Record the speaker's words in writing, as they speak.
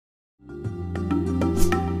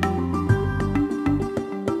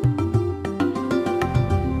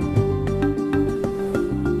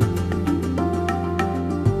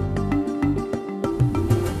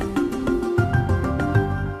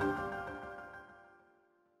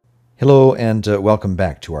Hello and welcome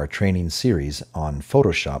back to our training series on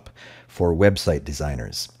Photoshop for website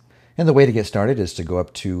designers. And the way to get started is to go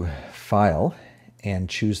up to File and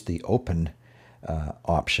choose the Open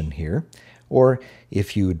option here. Or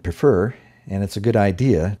if you would prefer, and it's a good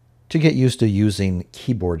idea, to get used to using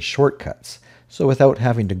keyboard shortcuts. So without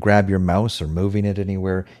having to grab your mouse or moving it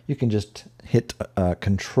anywhere, you can just hit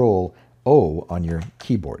Control O on your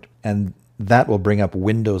keyboard. And that will bring up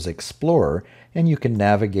Windows Explorer, and you can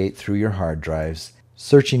navigate through your hard drives,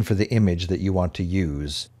 searching for the image that you want to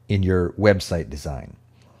use in your website design.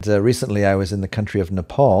 Recently I was in the country of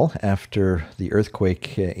Nepal after the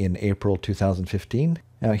earthquake in April 2015.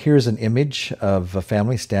 Now here's an image of a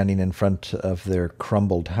family standing in front of their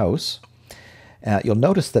crumbled house. You'll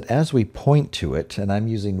notice that as we point to it, and I'm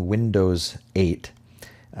using Windows 8,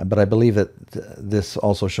 but I believe that this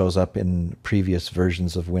also shows up in previous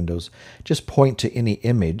versions of Windows. Just point to any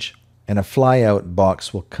image and a flyout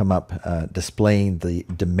box will come up displaying the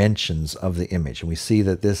dimensions of the image. And we see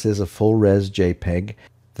that this is a full-res JPEG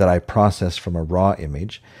that I processed from a raw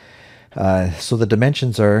image. So the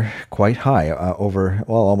dimensions are quite high, over,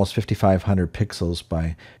 well, almost 5,500 pixels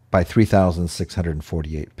by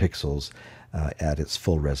 3,648 pixels at its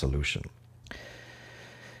full resolution.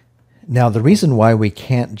 Now, the reason why we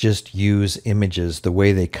can't just use images the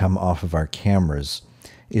way they come off of our cameras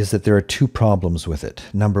is that there are two problems with it.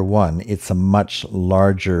 Number one, it's a much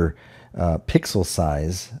larger pixel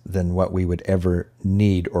size than what we would ever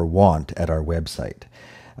need or want at our website.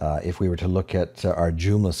 If we were to look at our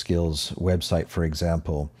Joomla Skills website, for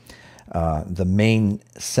example, the main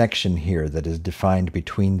section here that is defined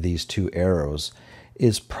between these two arrows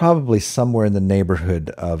is probably somewhere in the neighborhood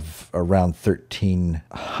of around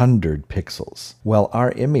 1,300 pixels. Well,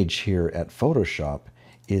 our image here at Photoshop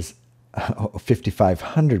is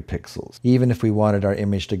 5,500 pixels. Even if we wanted our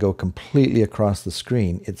image to go completely across the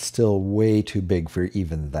screen, it's still way too big for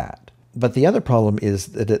even that. But the other problem is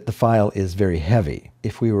that the file is very heavy.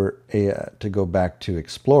 If we were to go back to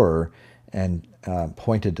Explorer and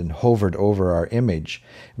pointed and hovered over our image,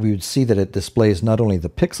 we would see that it displays not only the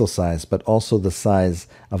pixel size, but also the size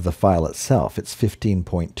of the file itself. It's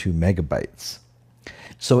 15.2 megabytes.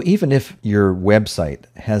 So even if your website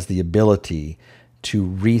has the ability to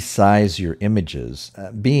resize your images,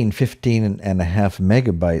 being 15.5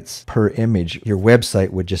 megabytes per image, your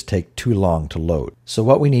website would just take too long to load. So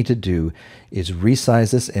what we need to do is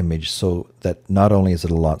resize this image so that not only is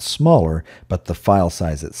it a lot smaller, but the file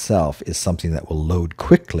size itself is something that will load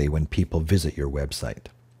quickly when people visit your website.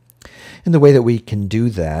 And the way that we can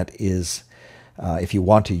do that is, if you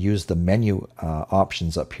want to use the menu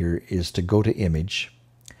options up here, is to go to Image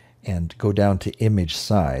and go down to Image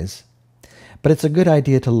Size. But it's a good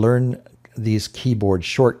idea to learn these keyboard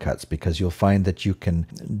shortcuts because you'll find that you can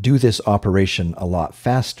do this operation a lot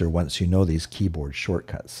faster once you know these keyboard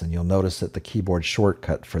shortcuts. And you'll notice that the keyboard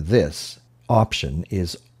shortcut for this option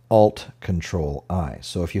is Alt-Control-I.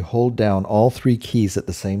 So if you hold down all three keys at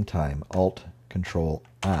the same time,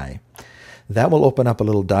 Alt-Control-I, that will open up a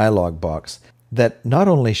little dialog box that not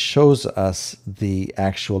only shows us the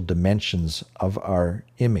actual dimensions of our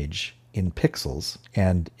image in pixels,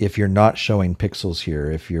 and if you're not showing pixels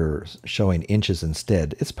here, if you're showing inches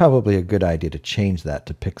instead, it's probably a good idea to change that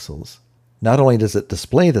to pixels. Not only does it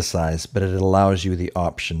display the size, but it allows you the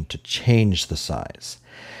option to change the size.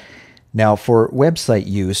 Now for website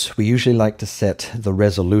use, we usually like to set the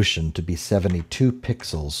resolution to be 72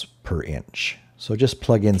 pixels per inch. So just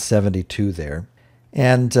plug in 72 there.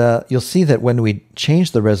 And you'll see that when we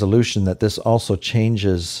change the resolution, that this also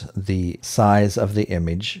changes the size of the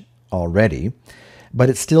image already, but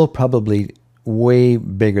it's still probably way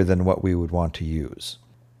bigger than what we would want to use.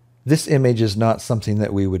 This image is not something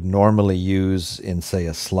that we would normally use in, say,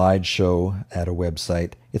 a slideshow at a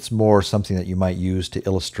website. It's more something that you might use to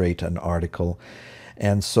illustrate an article.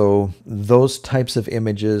 And so those types of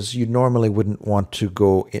images, you normally wouldn't want to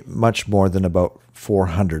go much more than about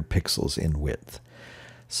 400 pixels in width.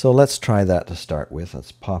 So let's try that to start with.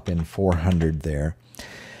 Let's pop in 400 there.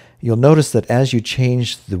 You'll notice that as you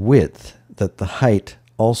change the width, that the height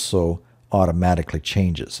also automatically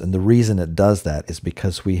changes. And the reason it does that is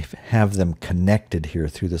because we have them connected here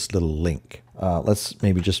through this little link. Let's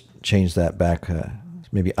maybe just change that back,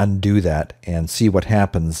 maybe undo that and see what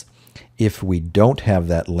happens if we don't have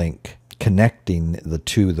that link connecting the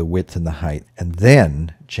two, the width and the height, and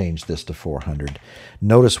then change this to 400.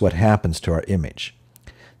 Notice what happens to our image.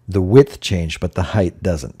 The width changed, but the height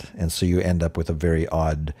doesn't. And so you end up with a very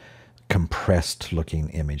odd, compressed looking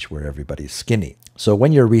image where everybody's skinny. So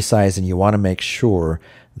when you're resizing, you want to make sure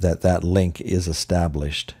that that link is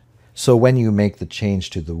established. So when you make the change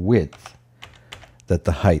to the width, that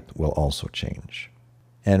the height will also change.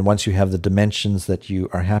 And once you have the dimensions that you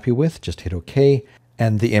are happy with, just hit OK,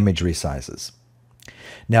 and the image resizes.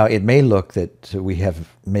 Now, it may look that we have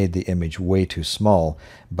made the image way too small,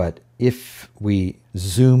 but if we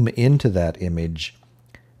zoom into that image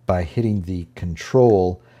by hitting the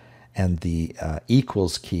Control and the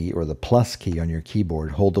equals key or the plus key on your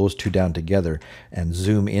keyboard, hold those two down together and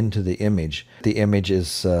zoom into the image. The image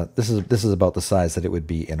is, this is about the size that it would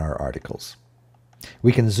be in our articles.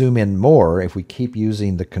 We can zoom in more if we keep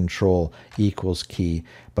using the Control equals key,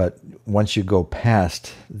 but once you go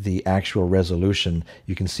past the actual resolution,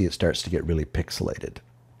 you can see it starts to get really pixelated.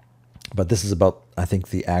 But this is about, I think,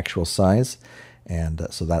 the actual size, and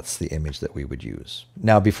so that's the image that we would use.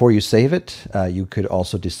 Now, before you save it, you could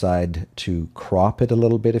also decide to crop it a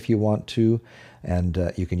little bit if you want to,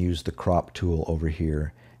 and you can use the crop tool over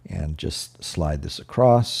here and just slide this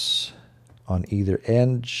across on either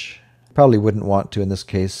edge. Probably wouldn't want to in this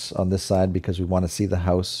case on this side because we want to see the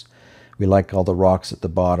house. We like all the rocks at the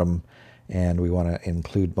bottom, and we want to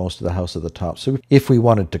include most of the house at the top. So if we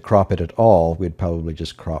wanted to crop it at all, we'd probably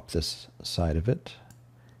just crop this side of it.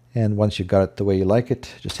 And once you've got it the way you like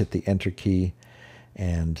it, just hit the Enter key,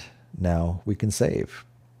 and now we can save.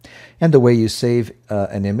 And the way you save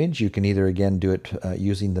an image, you can either again do it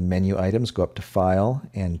using the menu items, go up to File,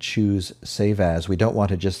 and choose Save As. We don't want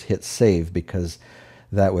to just hit Save because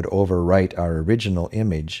that would overwrite our original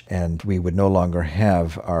image, and we would no longer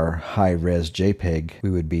have our high-res JPEG. We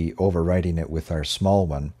would be overwriting it with our small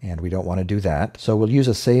one, and we don't want to do that. So we'll use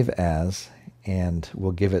a Save As, and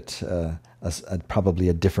we'll give it probably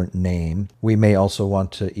a different name. We may also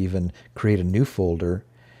want to even create a new folder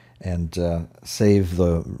and save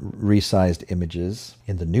the resized images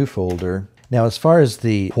in the new folder. Now, as far as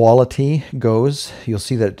the quality goes, you'll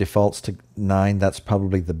see that it defaults to 9. That's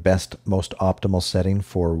probably the best, most optimal setting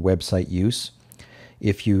for website use.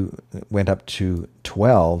 If you went up to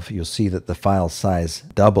 12, you'll see that the file size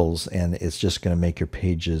doubles, and it's just going to make your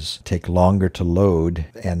pages take longer to load,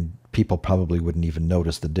 and people probably wouldn't even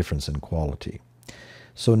notice the difference in quality.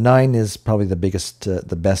 So 9 is probably the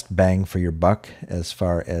best bang for your buck as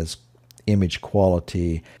far as image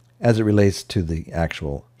quality as it relates to the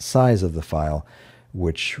actual size of the file,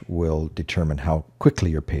 which will determine how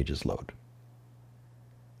quickly your pages load.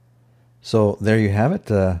 So there you have it,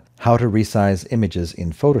 how to resize images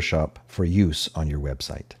in Photoshop for use on your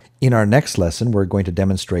website. In our next lesson, we're going to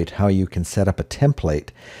demonstrate how you can set up a template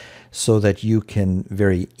so that you can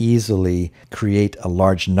very easily create a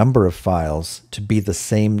large number of files to be the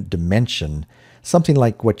same dimension, something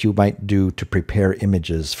like what you might do to prepare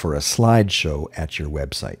images for a slideshow at your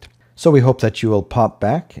website. So we hope that you will pop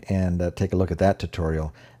back and take a look at that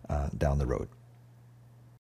tutorial down the road.